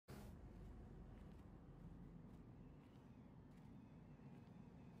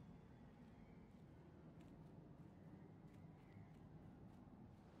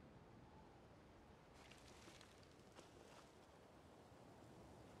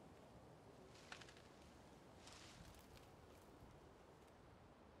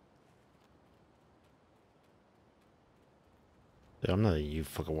Yeah, I'm not letting you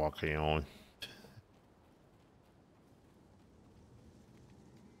fucking walking on.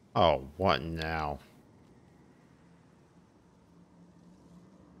 Oh, what now?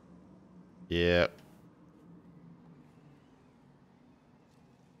 Yeah.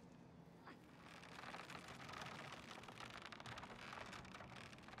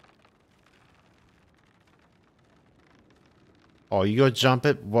 Oh, you gonna jump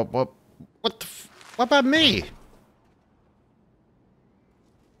it? What the what about me?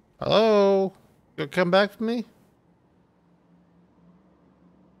 Hello? You gonna come back for me?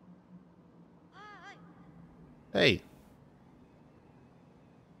 Hey.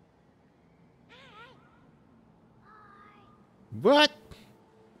 What?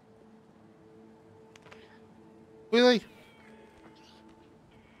 Really?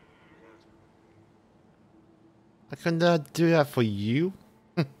 I could not do that for you?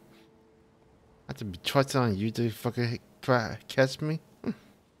 I have to be trusting on you to fucking try catch me?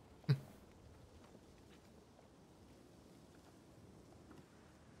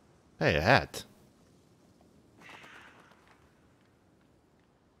 Hey, a hat.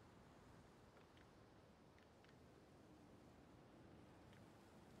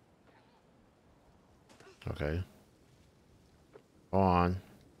 Okay. Go on.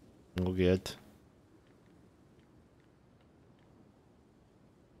 Go get.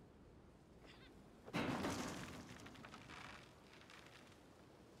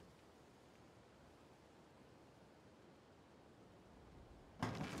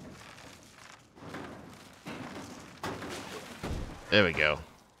 There we go.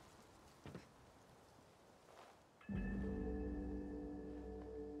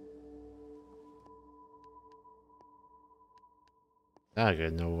 Now I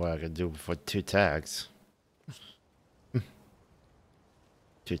gotta know what I can do for 2 tags.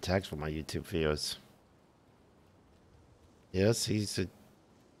 2 tags for my YouTube videos. Yes, he's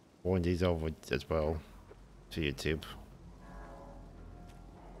one these over as well to YouTube.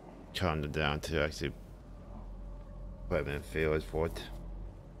 Calm them down to actually put them in videos for it.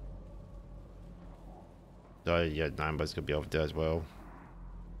 So yeah, 9 gonna be over there as well.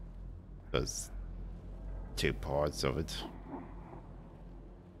 There's 2 parts of it.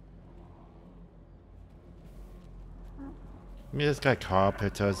 I mean, this guy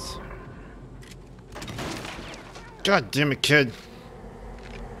carpenters. God damn it, kid.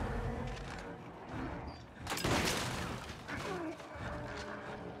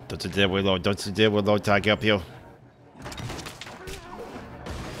 Don't you dare reload. Don't you dare reload till I get up here.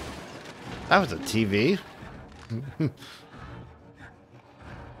 That was a TV.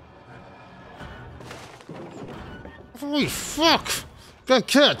 Holy fuck! Good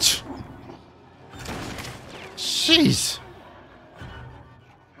catch! Jeez!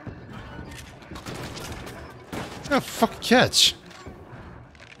 Good fucking catch!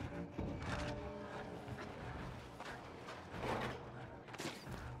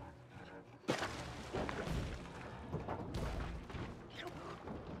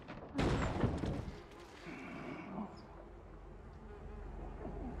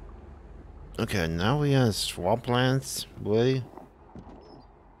 Okay, now we have swamplands, really?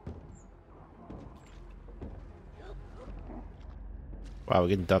 Wow, we're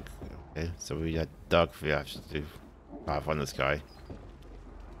getting duck. Okay, so we got duck. We have to do 5 on this guy.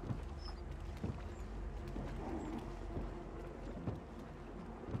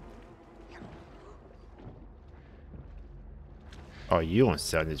 Oh, you don't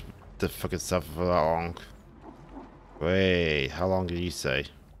sound the fucking stuff for that long. Wait, how long did you say?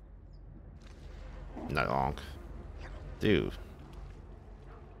 Not long. Dude.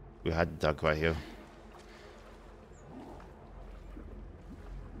 We had duck right here.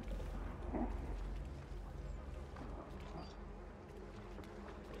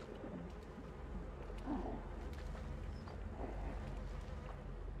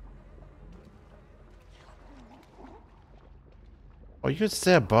 Oh, you could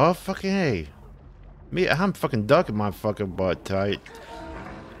stay above? Fucking hey. Me, I'm fucking ducking my fucking butt tight.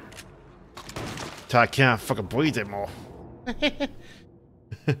 Till I can't fucking breathe anymore.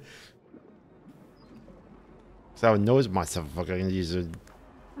 So I would notice myself fucking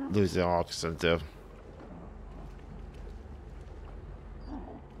losing oxygen too.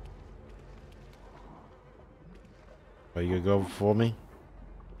 Are you gonna go for me?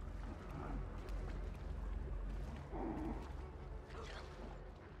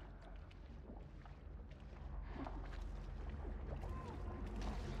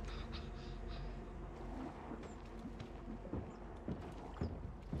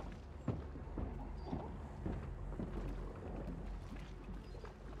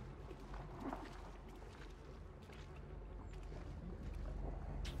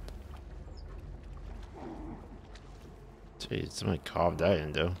 Jeez, somebody carved that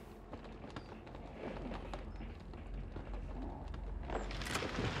in though.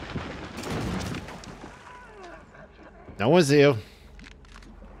 No one's here.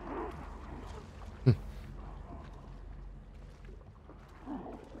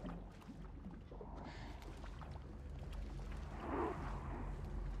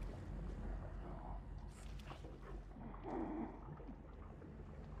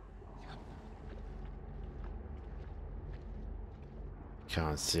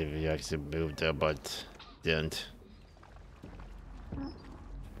 Can't see if he actually moved there, but didn't.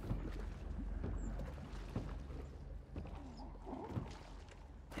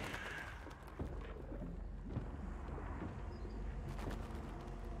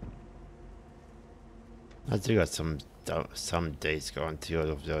 I do got some days gone too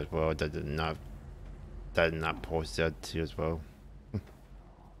of that as well that did not post that too as well.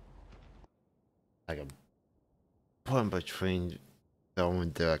 Like a put in between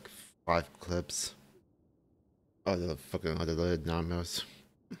throwing there like 5 clips of the fucking other little nightmares.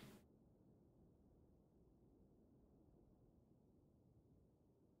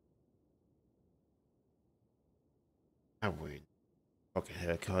 I wait. Fucking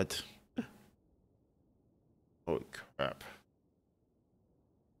haircut. Holy crap.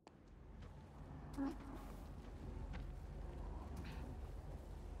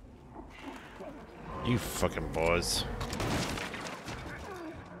 You fucking boys.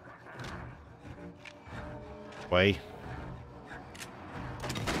 Wait.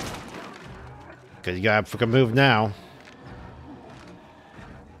 Cause you gotta fucking move now.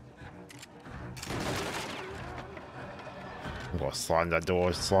 Oh, slide the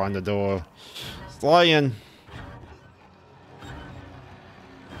door, slide the door. Sliding.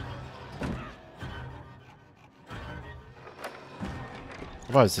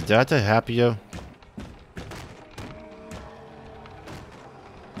 What is it? Did I have to happy you?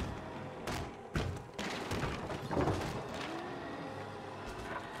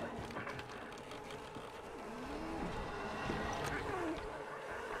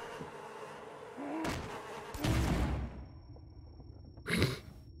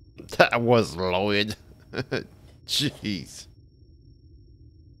 That was Lloyd. Jeez.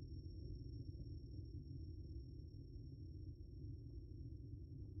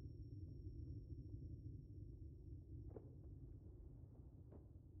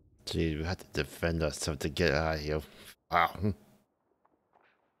 Jeez, we had to defend ourselves to get out of here. Wow.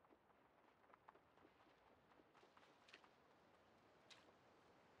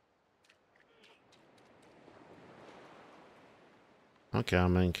 Okay,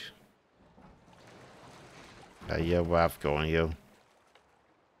 I'm in. Yeah, where I'm going, you.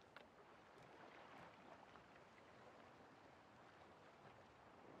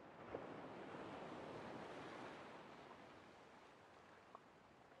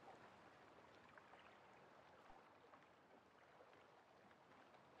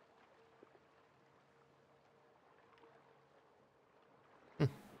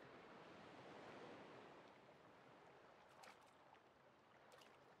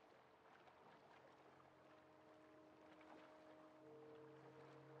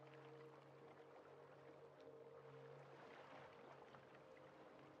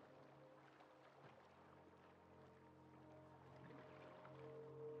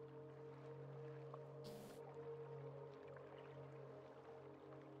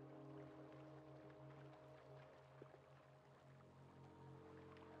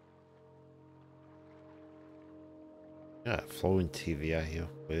 Yeah, flowing TV out here,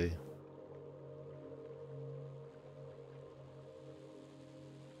 really.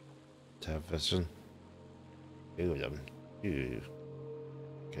 Television. Ew, them. Ew.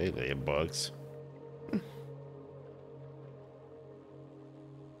 Okay, little bugs.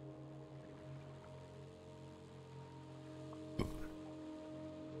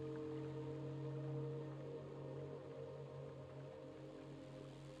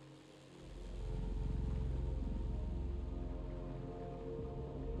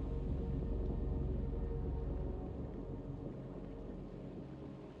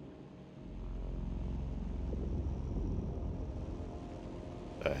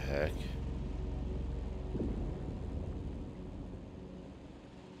 The heck?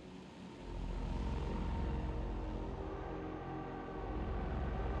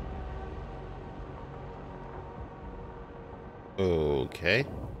 Okay.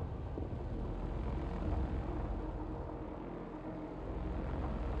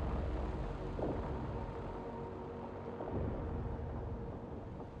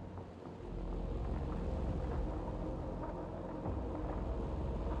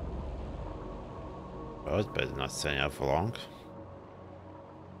 Oh, it's better not staying out for long.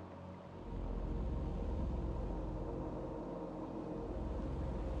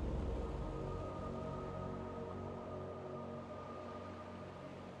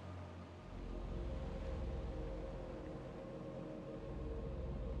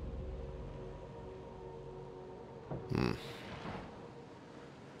 Hmm.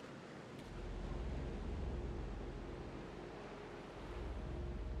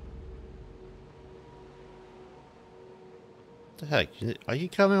 The heck? Are you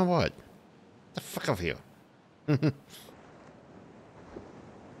coming or what? The fuck of here. That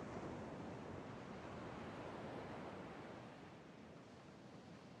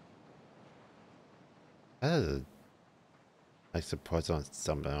is a, I suppose on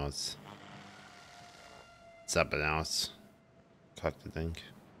something else. Something else. Cock the thing.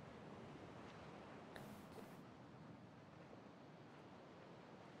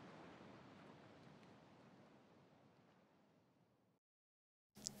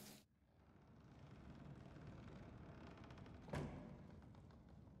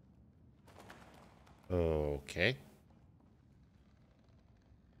 Okay.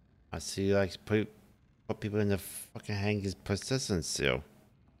 I see you like put people in the fucking hanging position still.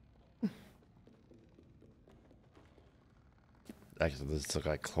 Actually, this looks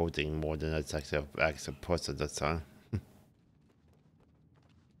like clothing more than it's actually a person this time.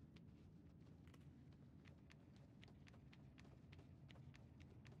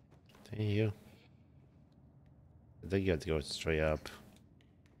 Thank you. I think you have to go straight up.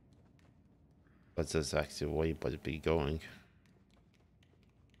 What's this actually way but it be going?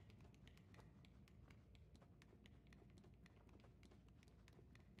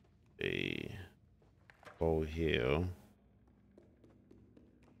 A go here.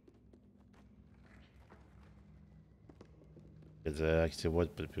 Is that actually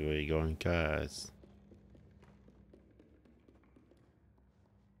what but be really going, guys?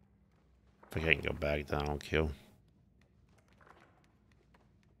 If I can't go back then I'll kill.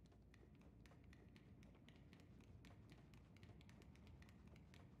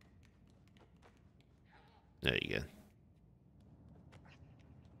 There you go.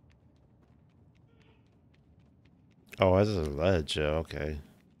 Oh, this is a ledge, okay.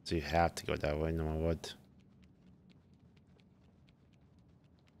 So you have to go that way no matter what.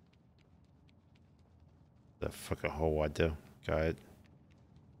 The fucking hole I do. Got it.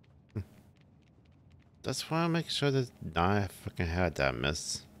 That's why I make sure that I fucking had that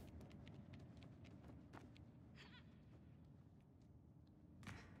miss.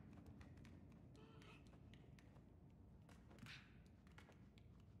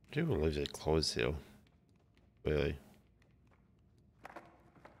 People leave it closed here. Really.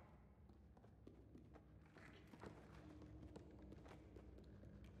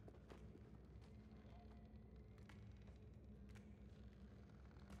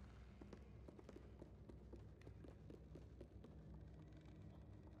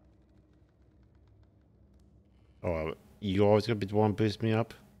 Oh, you always gonna be the one boost me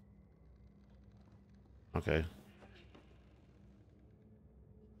up? Okay.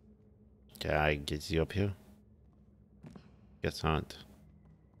 Can I get you up here? Guess not.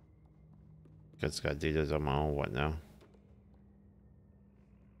 Guess I gotta do this on my own. What now?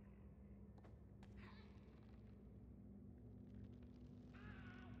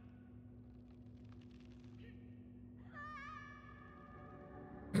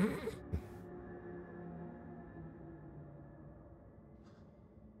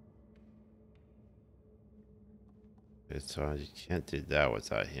 Okay, so you can't do that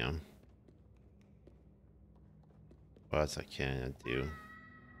without him. What else I can do?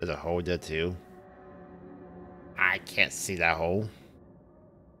 There's a hole there too. I can't see that hole.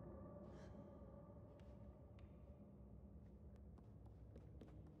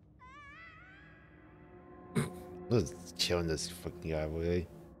 Let's killing this fucking guy, really.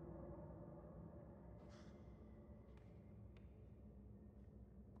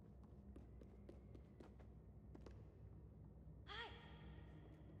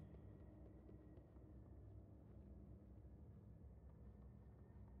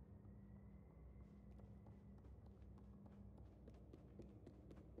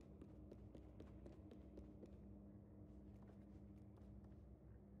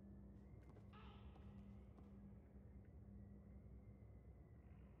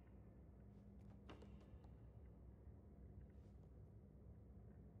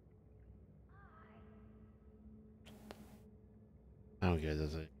 I don't get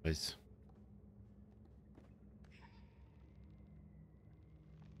this anyways.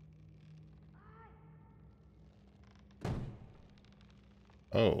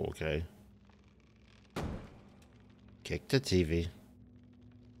 Oh, okay. Kick the TV.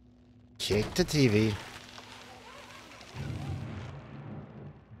 Kick the TV.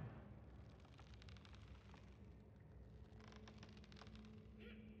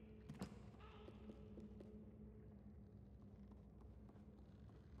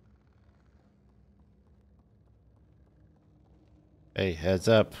 Hey, heads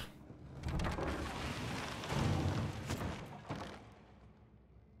up.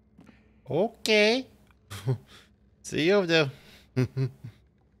 Okay. See you over there. What are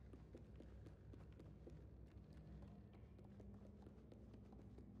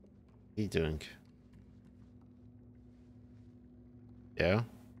you doing? Yeah?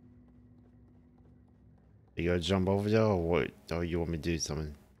 You gotta jump over there or what? Or you want me to do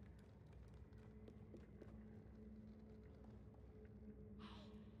something?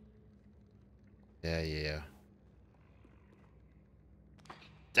 Yeah.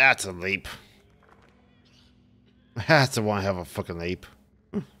 That's a leap. That's the one I have a fucking leap.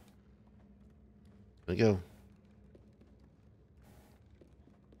 There we go.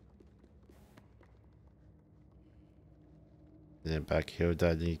 And then back here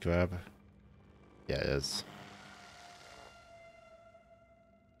that I need to grab. Yeah, it is.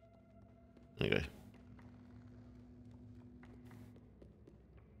 Okay.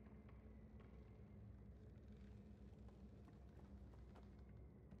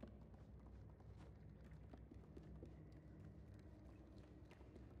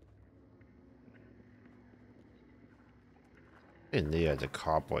 And they had the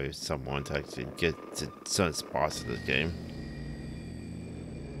cowboy or someone to actually get to certain spots of the game.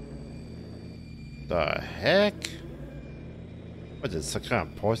 The heck? What is some kind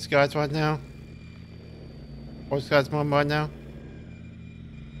of postcards right now? Postcards mode right now?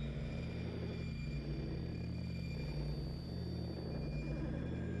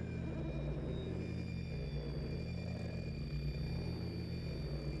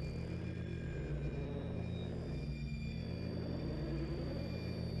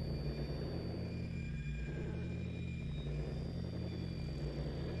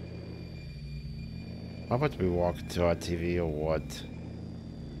 How about we walk to our TV or what?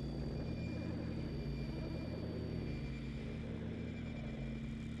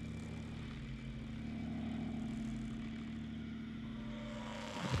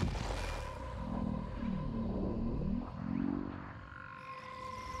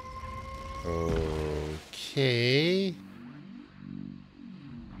 Okay.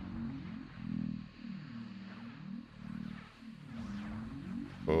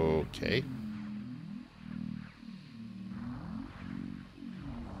 Okay.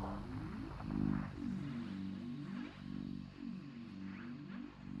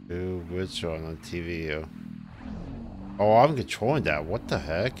 Which one on TV? Oh, I'm controlling that. What the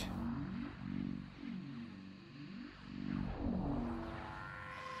heck?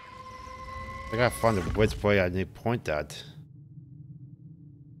 I gotta find which way I need to point that.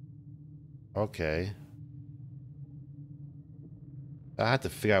 Okay. I have to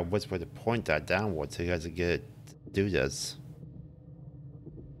figure out which way to point that downward so you guys can get it to do this.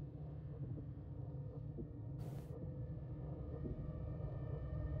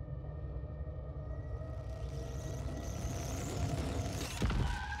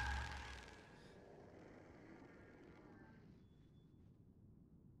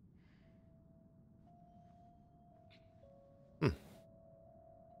 Hmm.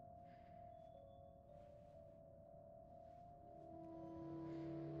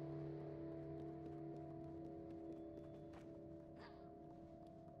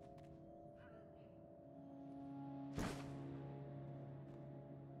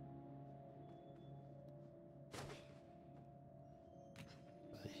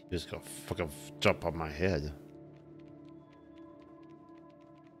 You just gonna fucking jump on my head.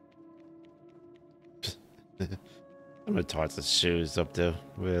 I'm gonna toss the shoes up there,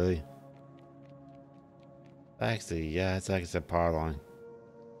 really. Actually, yeah, it's actually a power line.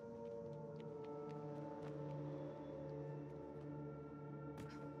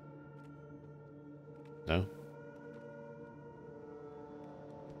 No?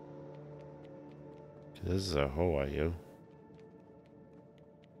 This is a hole, are you?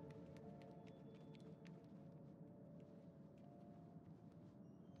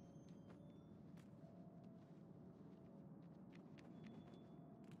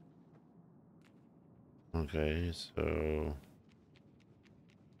 Okay, so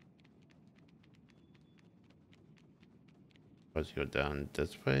let's go down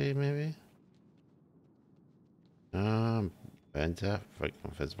this way, maybe? Bend that, like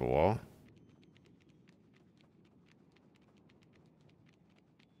invisible wall.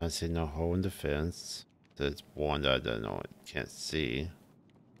 I see no hole in the fence. There's one that I don't know, can't see.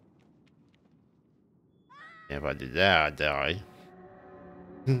 If I do that, I die.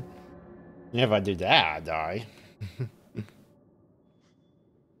 If I do that, I die.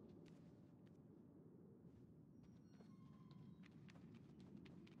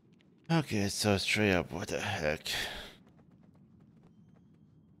 Okay, so straight up, what the heck?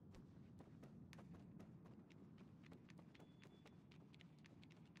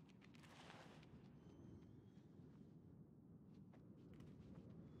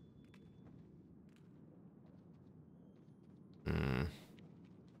 Hmm.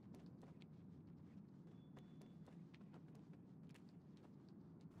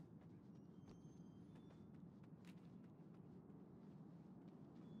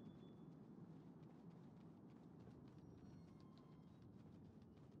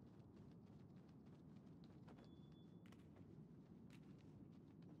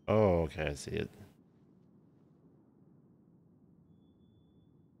 Oh, okay, I see it.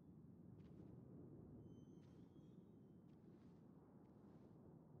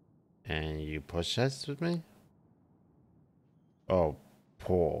 And you push this with me? Oh,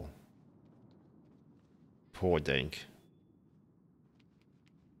 poor. Poor Dink.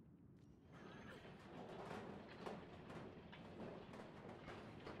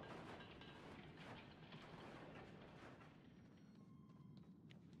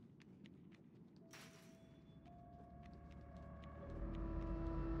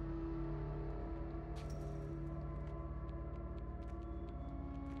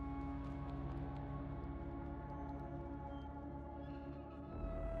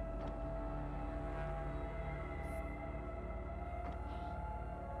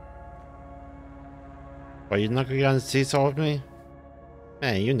 Are you not gonna get on the seesaw with me?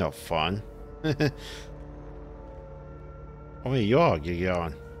 Man, you're no fun. Oh, you are gonna get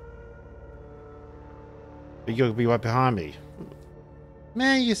on. But you're gonna be right behind me.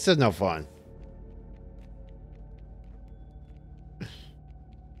 Man, you're still no fun.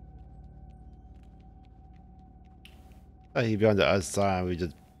 Oh, you'd be on the other side and we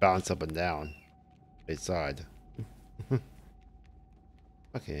just bounce up and down. Each side.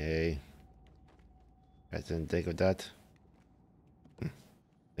 Okay. I didn't think of that.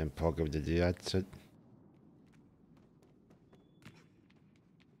 Then poke up to do that shit.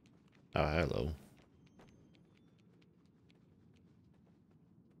 Oh, hello.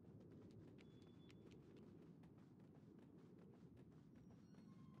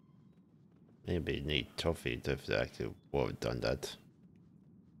 Maybe you need toffee to actually would have done that.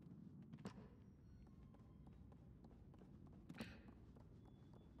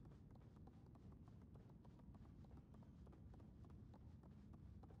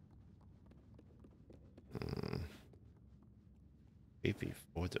 Creepy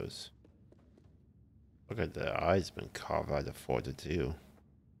photos. Look at the eyes been carved out of photo too.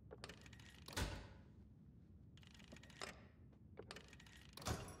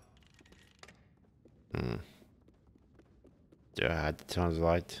 Hmm. Do I have to turn the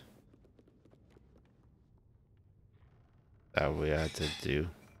light? That we had to do.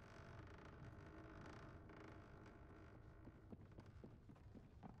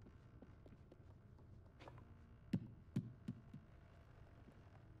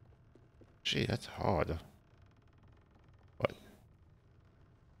 Gee, that's hard. What?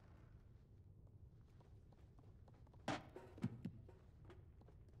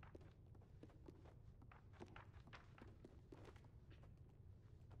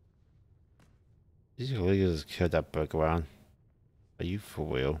 These illegal just killed that bug around. Are you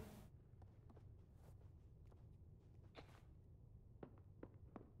for real?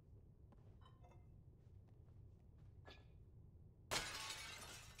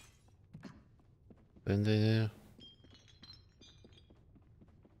 Been there?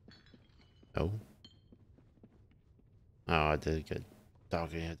 No. Oh, I did get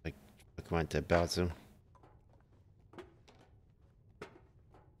dog in here. Like, I went to bathroom.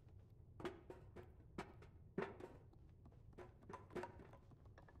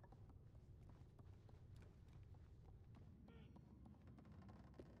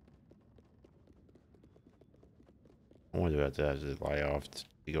 I wonder if that just lie off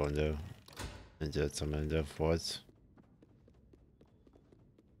to go into and do some in there for us.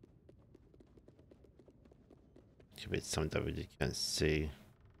 Could be something that we can't see.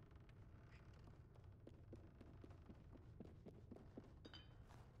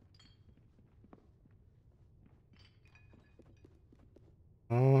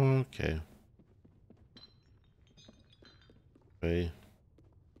 Okay. Wait.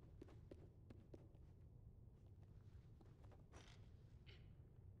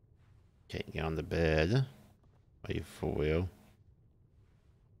 Can't get on the bed. Are you for real?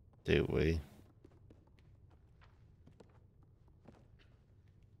 Do we?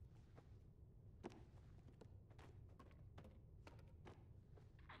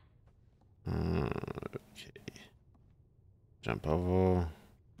 Okay. Jump over.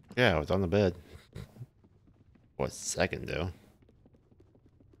 Yeah, I was on the bed. For a second, though.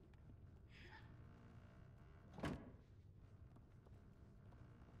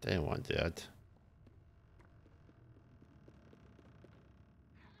 Didn't want that.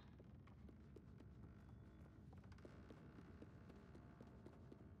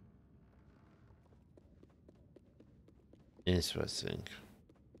 Interesting.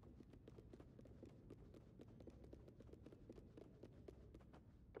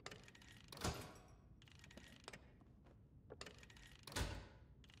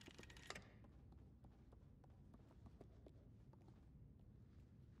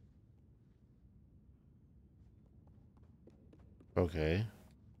 Okay.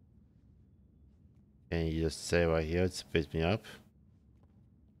 Can you just say right here to pick me up?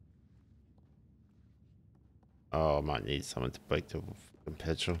 Oh, I might need someone to break the fucking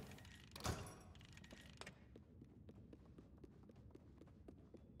picture. I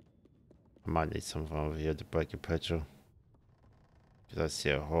might need someone over here to break a picture. Because I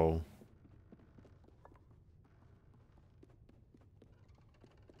see a hole.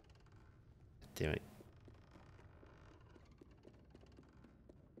 Damn it.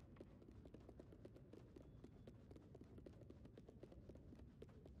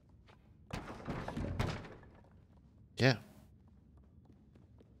 Yeah.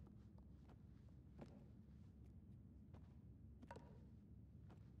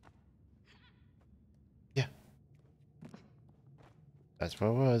 Yeah. That's what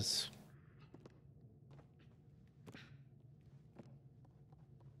it was.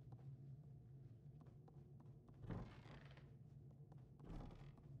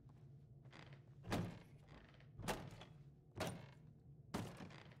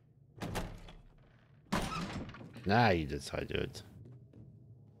 Now you decided.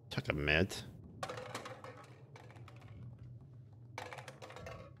 Took a minute.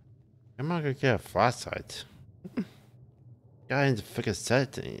 I'm not gonna get a flashlight. Got in the freaking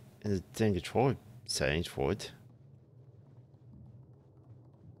setting in the thing control settings for it.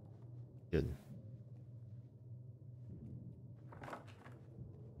 Good.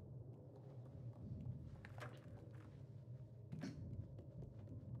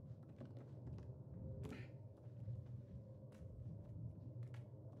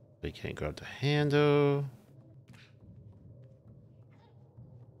 We can't grab the handle.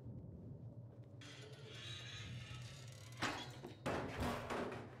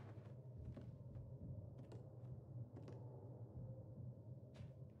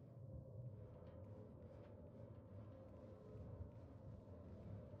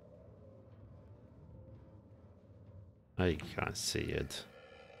 I can't see it.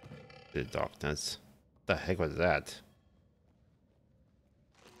 The darkness. The heck was that?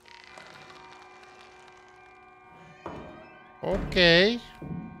 Okay.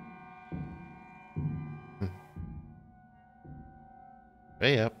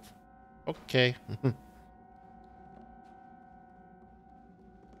 Way up. Okay.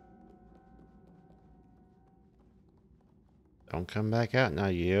 Don't come back out now,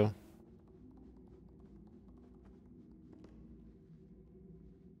 you.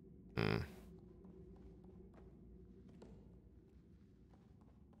 Hmm.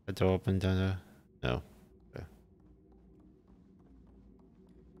 The door open, no. Okay.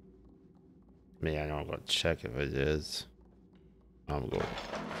 Me, I don't go check if it is. I'm going.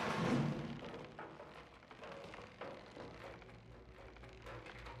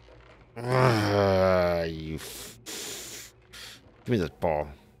 Give me this ball.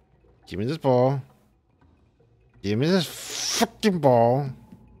 Give me this ball. Give me this fucking ball.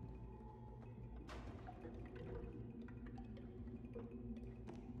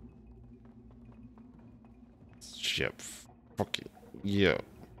 Shit. Fucking. Yeah.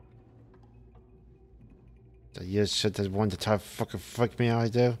 You shit that one to try to fucking fuck me out, I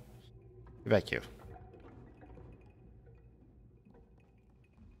do. Get back here.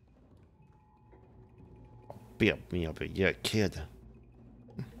 Beat up me up here. Yeah, kid.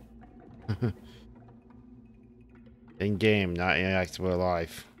 In game, not in actual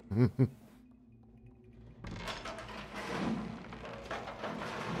life.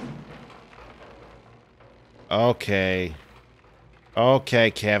 Okay.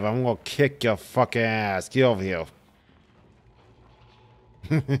 Okay, Kev, I'm gonna kick your fucking ass. Get over here.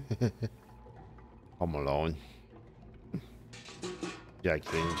 I'm alone. Yeah, I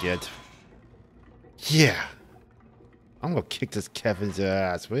didn't get. Yeah. I'm gonna kick this Kevin's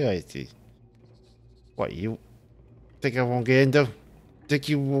ass. Where is he? What, you think I won't get in though?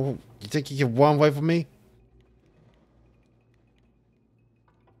 You think you can run away from me?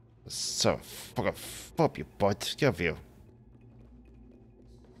 So fucking fuck you, butt. Get over here.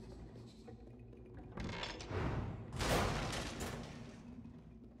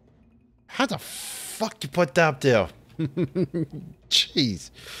 How the fuck you put that up there?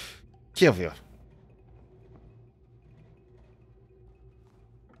 Jeez. Get over here.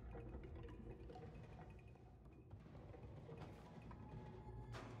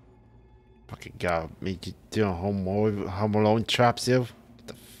 Fucking god, me doing home alone traps here. Get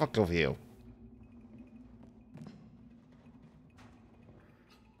the fuck over here.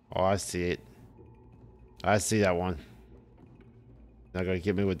 Oh, I see it. I see that one. Not gonna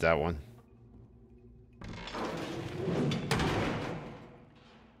get me with that one.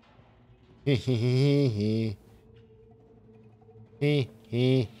 Hee hee hee hee. Hee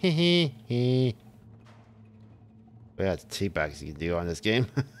hee hee hee hee. We got teabags you can do on this game.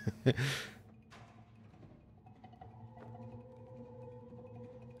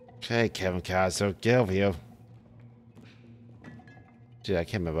 Okay, Kevin Castle, get over here. Gee, I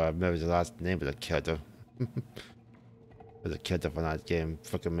can't remember the last name of the character. The character from that game,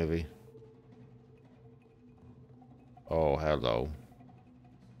 fucking movie. Oh, hello.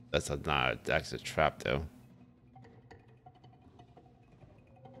 That's a trap though.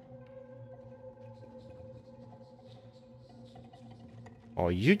 Oh,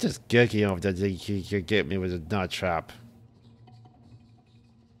 you just geeking off that you could get me with a nut trap.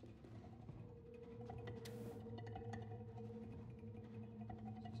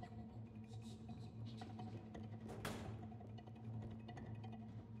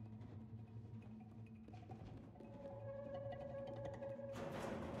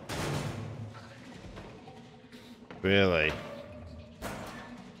 Really?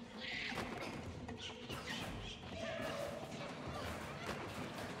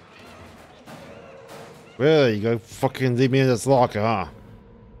 Really? You gonna fucking leave me in this locker, huh?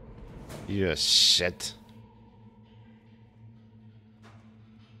 You shit.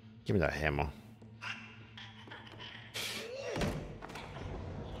 Give me that hammer.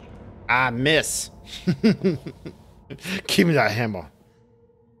 I miss. Give me that hammer.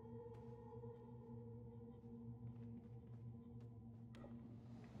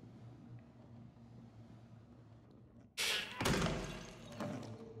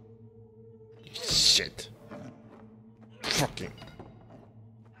 Shit. Fucking.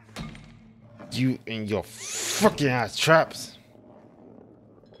 You and your fucking ass traps.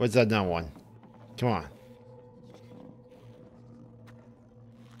 What's that now one? Come on.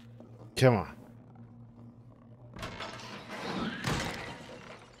 Come on.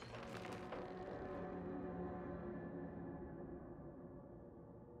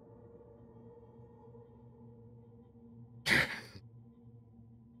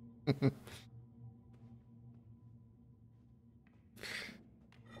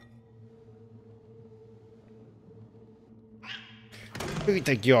 Who do you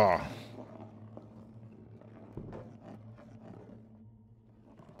think you are?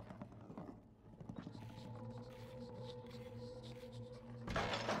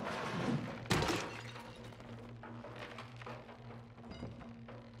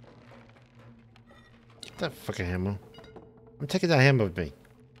 Get that fucking hammer. I'm taking that hammer with me.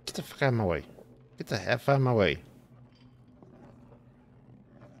 Get the fuck out of my way. Get the F out of my way.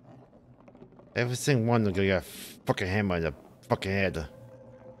 Every single one of them got a fucking hammer in the fucking head.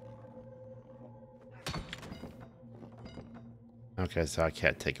 Okay, so I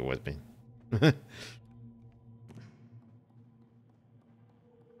can't take it with me.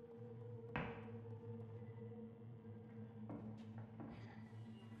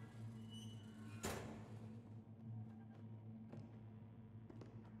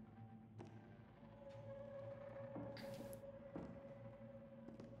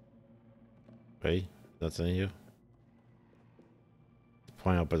 Wait, that's in you?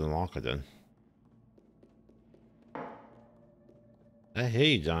 Point up in the locker then. I hear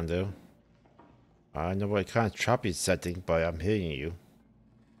you, John Doe. I know what kind of trap you're setting, but I'm hearing you.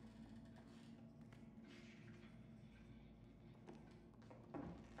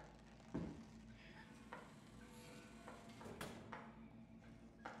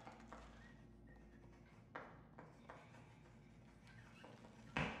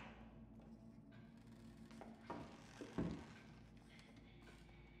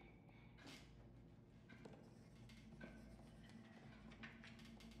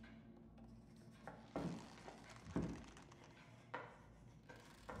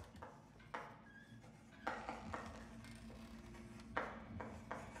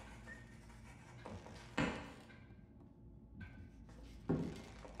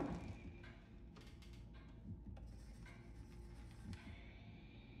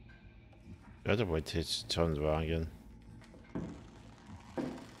 Better wait till it turns around again.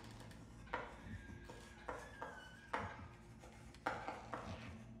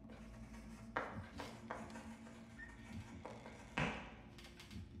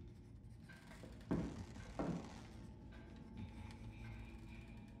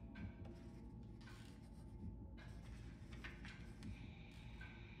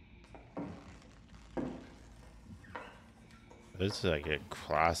 This is like a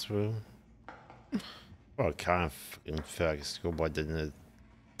classroom. Well, I kind of in fact schoolboy didn't the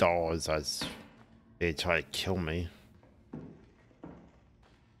dolls as they try to kill me.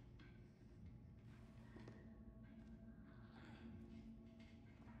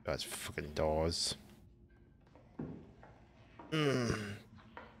 That's fucking doors.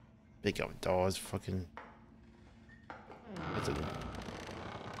 Big up doors, fucking. That's a...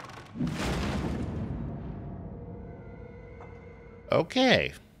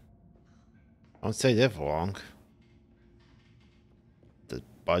 Okay. Don't stay there for long. The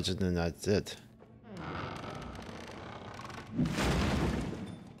budget and that's it.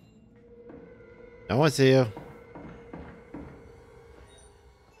 No one's here.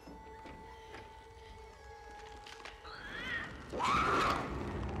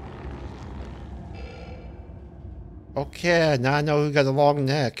 Okay, now I know who got a long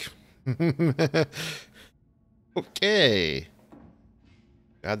neck. Okay.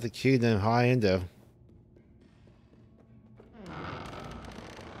 Got the key then high endo.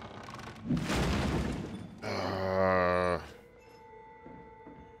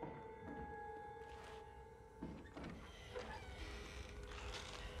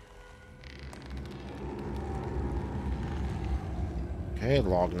 Okay,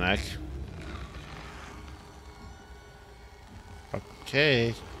 long neck.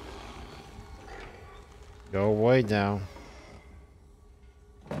 Okay. Go away now.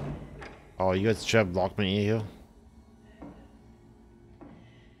 Oh, you guys try to block me in here?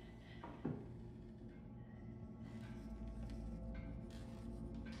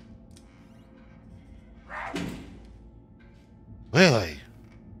 Really?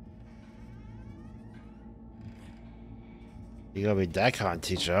 You gotta be that kind of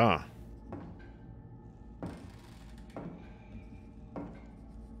teacher, huh?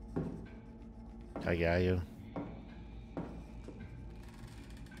 I got you.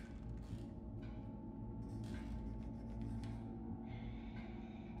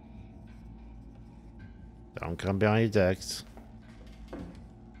 Don't come behind your decks.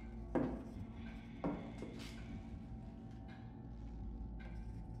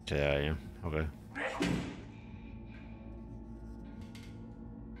 Okay, I am. Okay.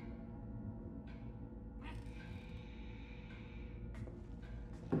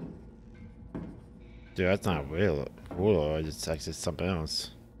 Dude, that's not real. Cool, I just texted something else.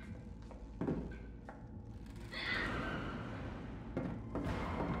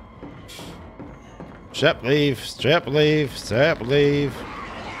 Strap leave, strap leave, strap leave.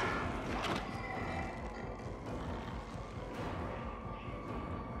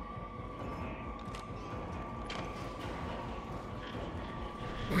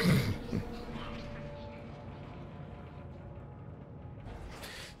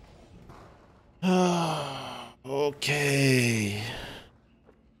 Okay.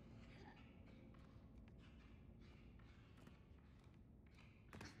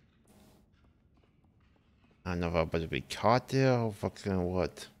 I don't know if I'm about to be caught there or fucking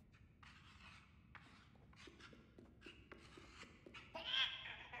what.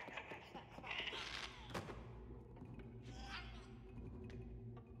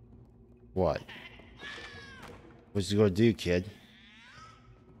 What? What you gonna do, kid?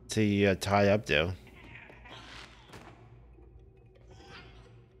 Till you tie up there.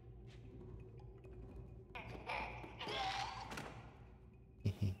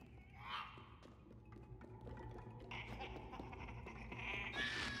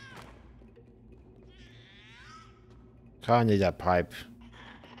 I need that pipe.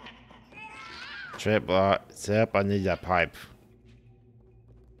 Trip, zip, I need that pipe.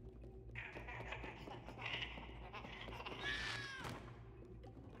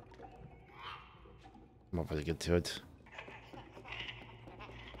 I'm about to get to it.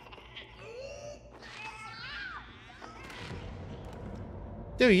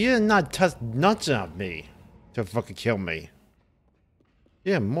 Dude, you did not touch nothing of me to fucking kill me.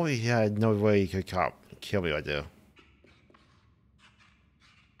 Yeah, Moy had no way he could kill me right there.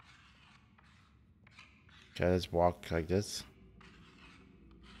 Okay, let's walk like this.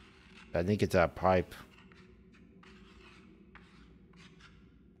 I need to get that pipe.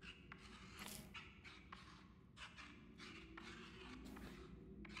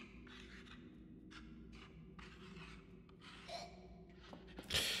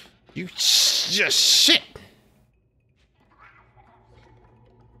 You just shit!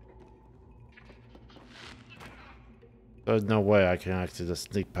 There's no way I can actually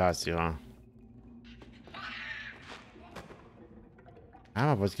just sneak past you, huh? How am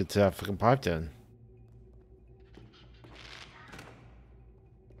I supposed to get to that fucking pipe then?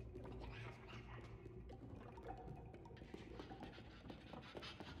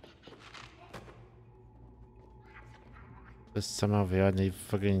 There's some over here I need to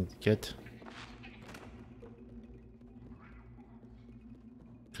fucking get.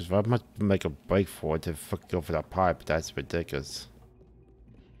 Because if I must make a break for it to fucking go for that pipe, that's ridiculous.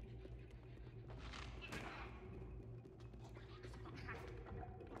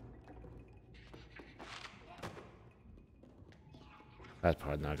 That's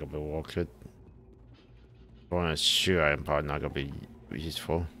probably not gonna be worth it. I'm sure I'm probably not gonna be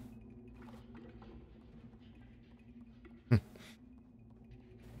useful.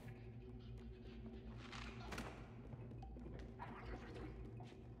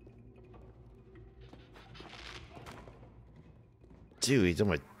 Dude, he's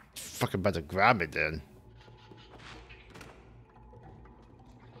almost fucking about to grab it then.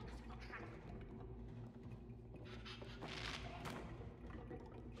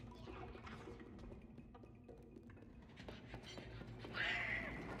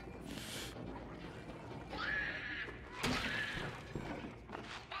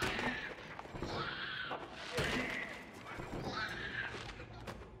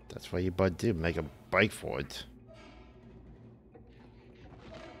 That's what you better do, make a break for it.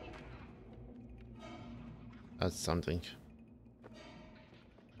 That's something.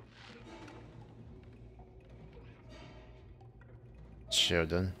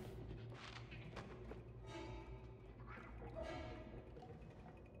 Sheldon.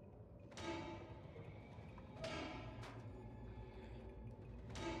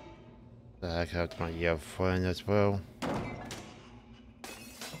 The heck out my earphone as well.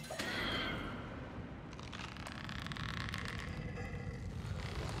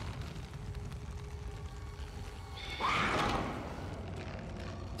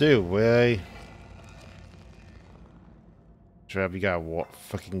 Dude, really? Trev, you gotta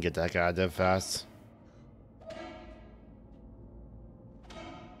fucking get that guy out there fast.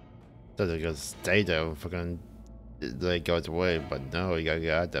 So they're gonna stay there and fucking they goes away, but no, you gotta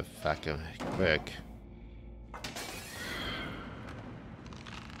get out there fucking quick.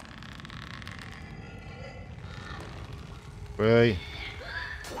 Really?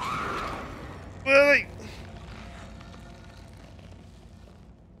 Really?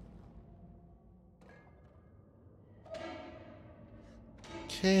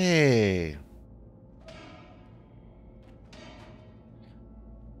 Okay.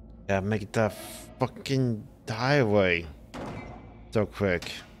 Gotta make it that fucking highway so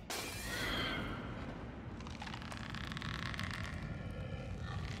quick.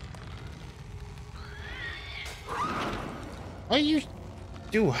 Why you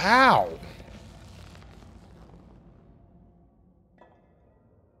do how?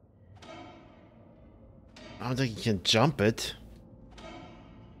 I don't think you can jump it.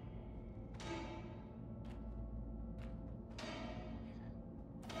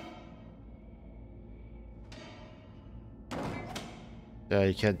 Yeah,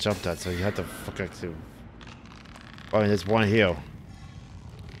 you can't jump that, so you have to fuck actually. Oh, and there's one here.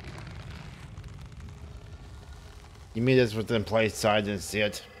 You mean this within place so I didn't see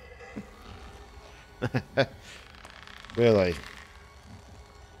it? Really?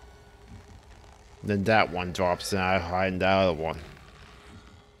 Then that one drops and I hide in the other one.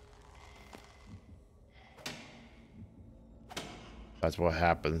 That's what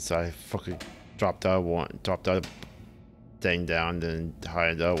happens. I fucking dropped the other one, dropped the other thing down, then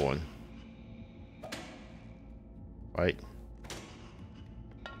hide the other one. Right?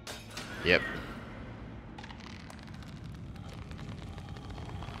 Yep.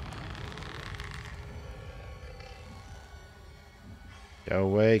 Go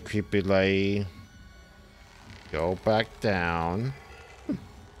away, creepy lady. Go back down.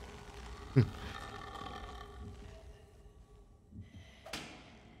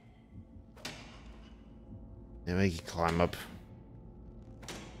 And we can climb up.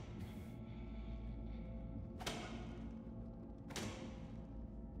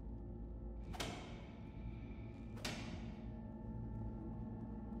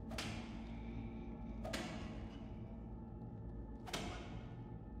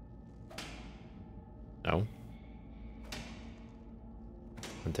 No.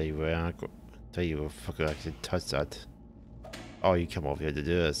 I'll tell you where I'll tell you what fucker actually touch that. Oh, you come over here to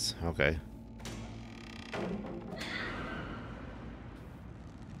do this. Okay.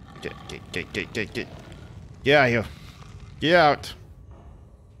 Get. Get out of here. Get out.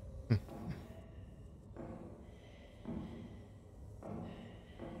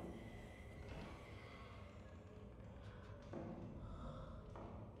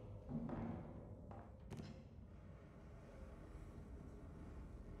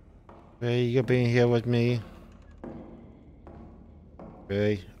 Hey, you being here with me?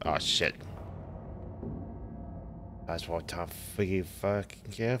 Really? Oh shit. That's what I'm freaking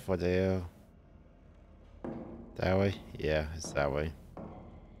fucking careful there. That way? Yeah, it's that way.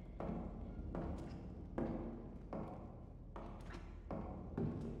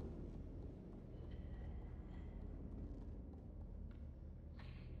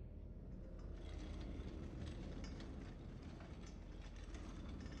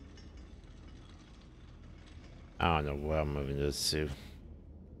 I don't know where I'm moving this to.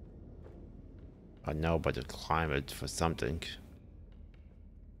 I know about the climate for something.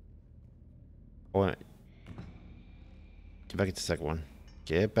 Oh, get back to the second one.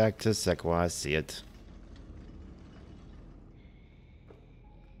 Get back to the second one. I see it.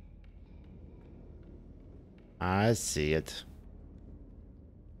 I see it.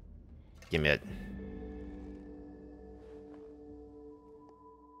 Give me it.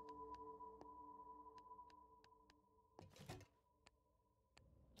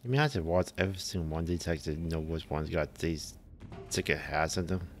 I mean, I had to watch every single one of these. I didn't know which one's got these ticket hats in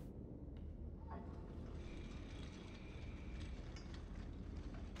them.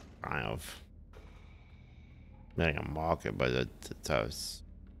 Kind of. Making a market, but it does.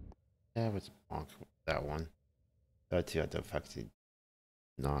 Yeah, it was a market with that one. That two, I don't actually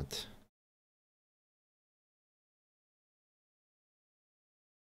not.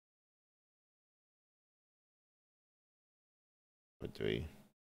 Or three.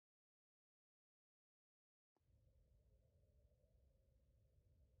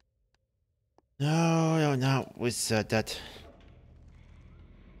 No. We said that.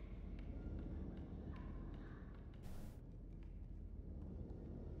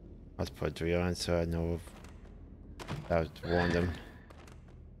 Let's put three on so I know that would warn them.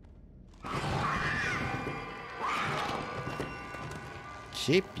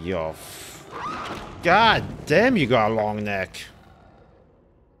 Keep your. God damn, you got a long neck.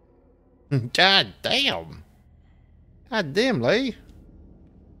 God damn. God damn, Lee.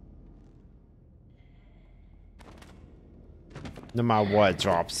 No matter what, it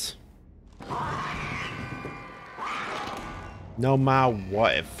drops. No matter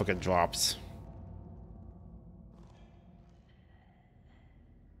what, it fucking drops.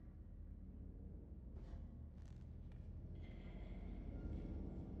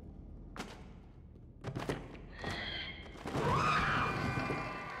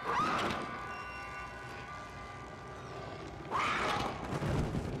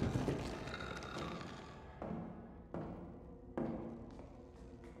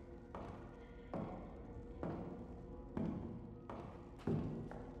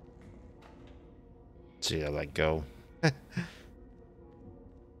 See, I let go.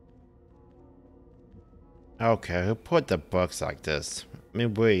 Okay, who put the books like this? I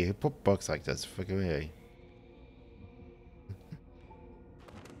mean, wait, who put books like this? Fucking me.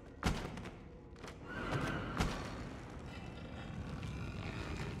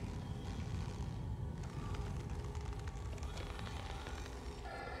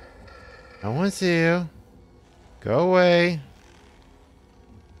 I want to see you. Go away.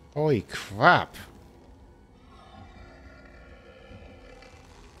 Holy crap.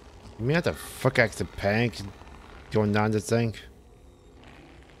 You mean I have to fuck axe the panic going down this thing?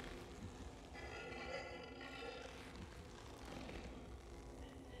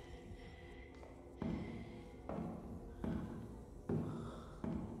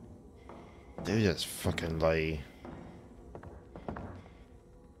 Dude, just fucking like.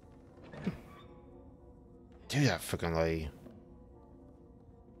 Dude, that fucking like.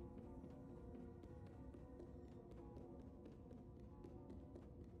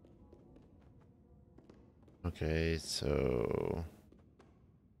 Okay, so.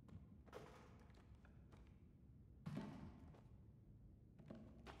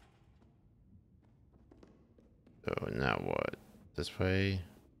 So now what? This way?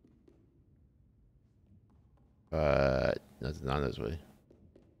 But that's not this way.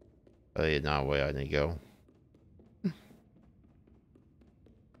 Oh yeah, not where I need to go.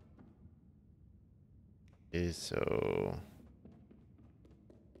 Okay, so.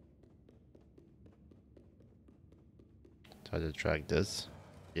 Try to drag this.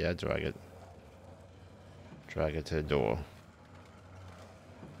 Yeah, drag it. Drag it to the door.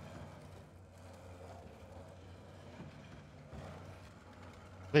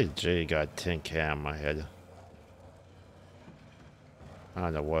 Hey, Jay got a tin can on my head. I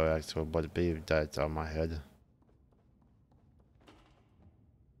don't know what actually would be that's on my head.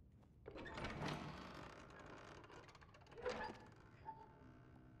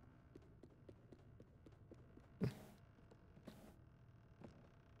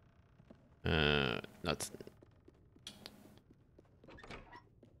 That's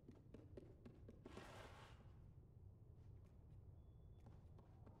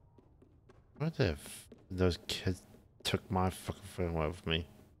what if those kids took my fucking phone away from me?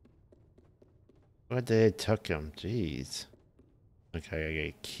 What they took him? Jeez. Okay, I get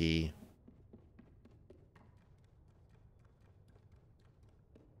a key.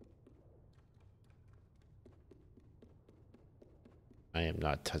 I am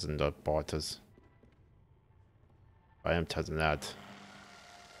not touching the bottles. I am touching that.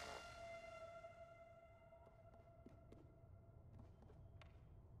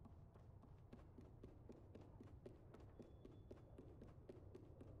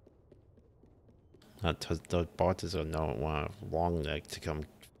 Not touch those bottles or no one long leg to come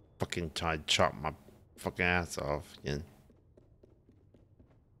fucking try to chop my fucking ass off again.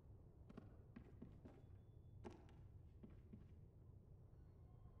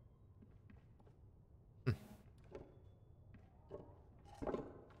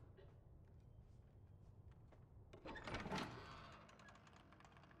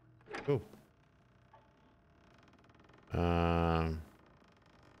 Cool.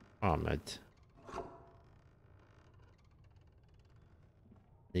 Ahmed.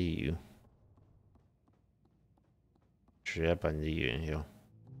 Need you. Yep, I need you in here.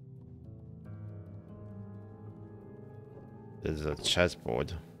 There's a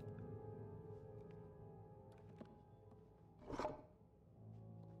chessboard.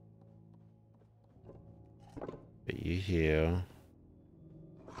 Are you here?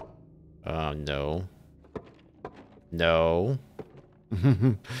 No. No.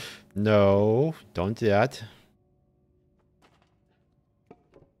 No. Don't do that.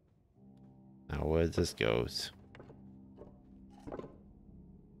 Now where this goes?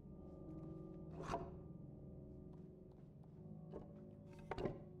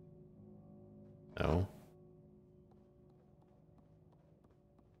 No.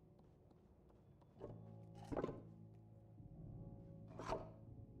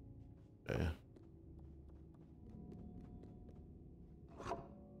 Okay.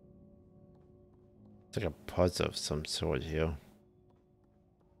 It's like a puzzle of some sort here.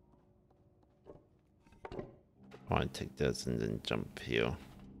 I want to take this and then jump here.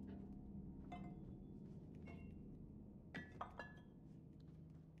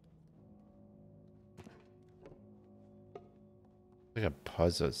 Like a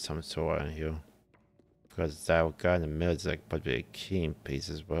puzzle of some sort in here. Because that guy in the middle is like probably a key piece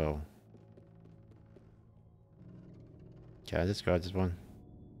as well. Can I discard this one?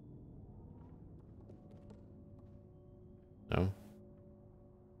 No.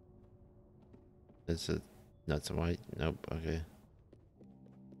 This is not so white. Nope. Okay.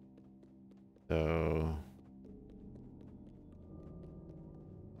 So.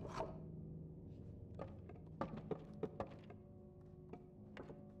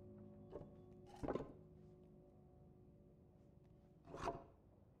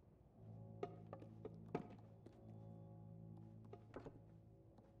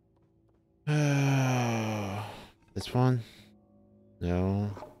 This one?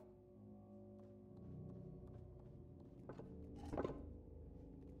 No.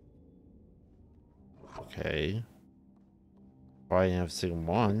 Okay. Probably have single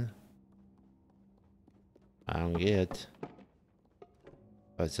one. I don't get it.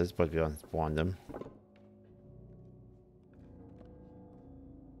 But it's just supposed to be on spawn them.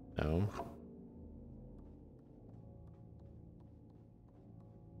 No.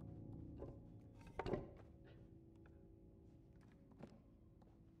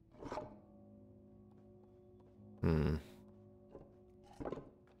 Hmm.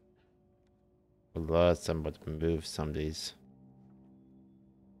 Last time, but move some of these.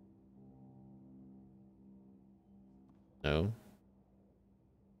 No.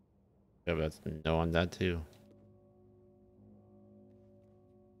 Yeah, that's no on that too.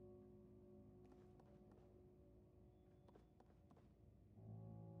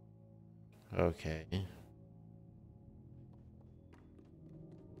 Okay.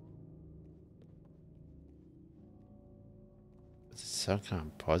 It's some kind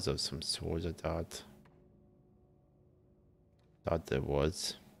of puzzle of some sort. I thought there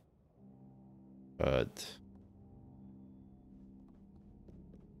was. But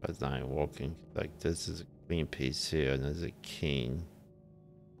it's not working. Like this is a green piece here and there's a king.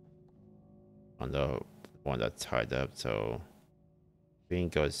 on the one that's tied up, so green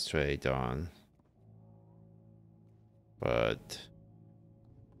goes straight on. But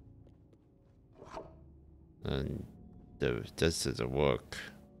and this doesn't work.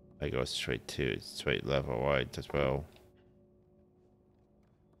 I go straight to straight level white as well.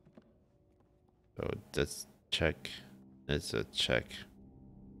 So let's check. It's a check.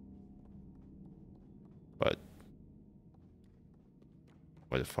 But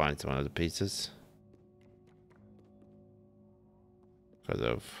we'll find one of the pieces. Because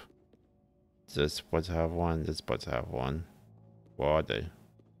of this supposed to have one, this supposed to have one. What are they?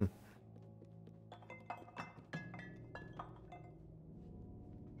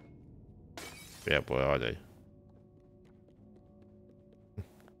 Yeah, what are they?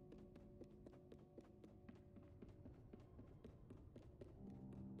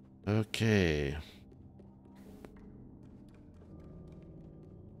 Okay.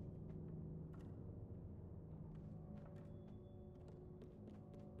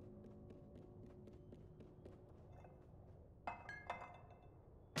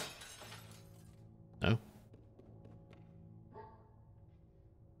 No.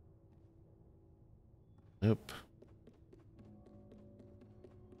 Nope.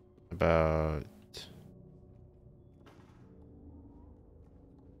 About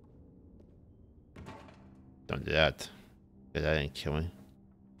don't do that. Cause that ain't kill me.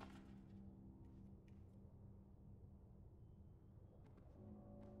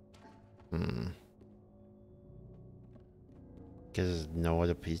 Cause there's no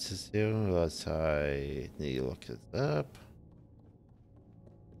other pieces here unless I need to look it up.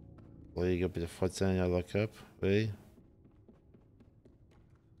 Will you go to the foot thing I look up? Really?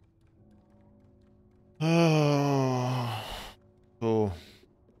 Oh, cool.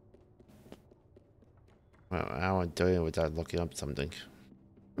 Well, I want to do it without looking up something.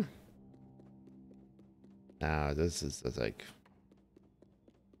 Now this is like.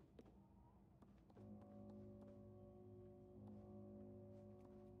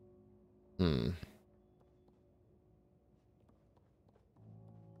 Hmm.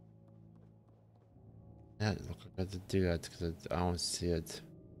 Yeah, look, I got to do that because I don't see it.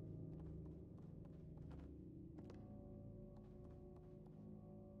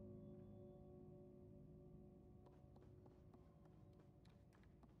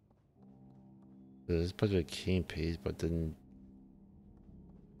 There's supposed to be a key piece, but then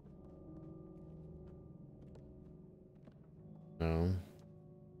no.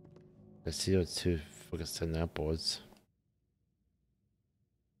 I see it too focusing upwards.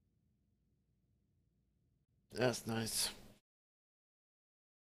 That's nice.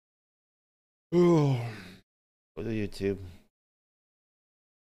 Oh, go to YouTube.